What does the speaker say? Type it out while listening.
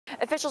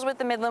Officials with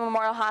the Midland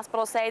Memorial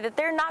Hospital say that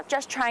they're not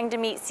just trying to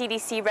meet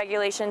CDC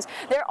regulations,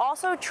 they're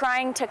also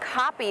trying to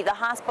copy the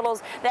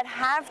hospitals that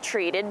have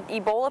treated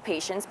Ebola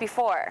patients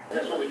before.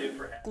 That's what we do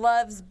for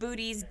Gloves,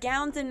 booties,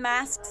 gowns, and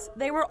masks,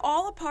 they were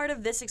all a part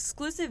of this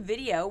exclusive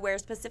video where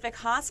specific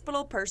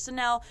hospital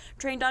personnel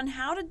trained on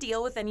how to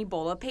deal with an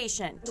Ebola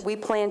patient. We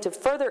plan to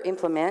further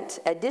implement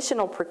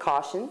additional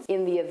precautions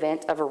in the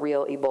event of a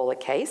real Ebola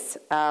case.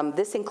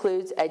 This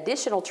includes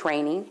additional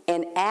training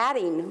and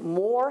adding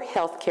more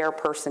healthcare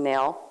personnel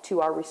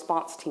to our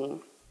response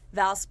team.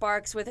 Val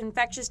Sparks with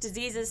Infectious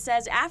Diseases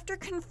says after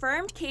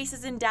confirmed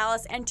cases in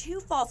Dallas and 2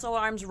 false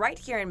alarms right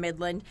here in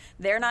Midland,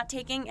 they're not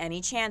taking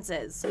any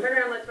chances.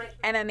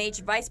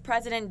 MMH Vice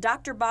President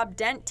Dr. Bob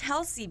Dent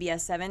tells CBS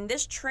 7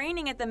 this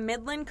training at the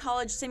Midland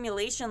College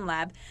Simulation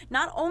Lab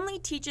not only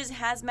teaches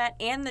hazmat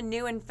and the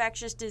new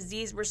infectious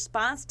disease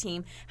response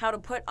team how to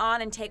put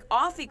on and take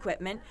off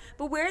equipment,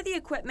 but where the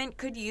equipment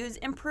could use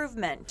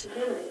improvement.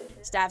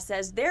 Staff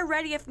says they're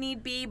ready if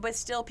need be, but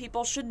still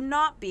people should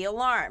not be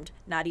alarmed,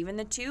 not even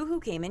the 2 who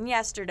came in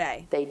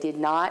yesterday. They did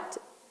not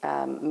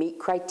meet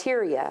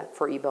criteria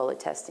for Ebola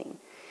testing.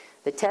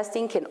 The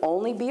testing can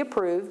only be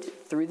approved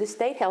through the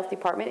State Health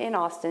Department in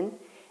Austin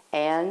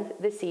and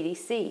the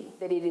CDC.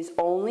 That it is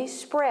only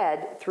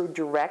spread through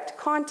direct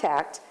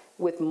contact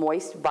with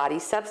moist body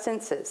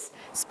substances.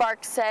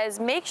 Sparks says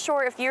make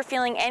sure if you're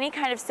feeling any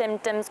kind of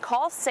symptoms,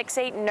 call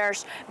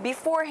 6-8-NURSE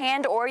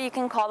beforehand, or you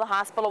can call the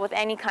hospital with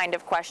any kind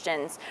of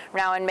questions.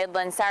 Now in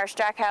Midland, Sarah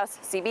Strackhouse,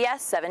 CBS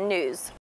 7 News.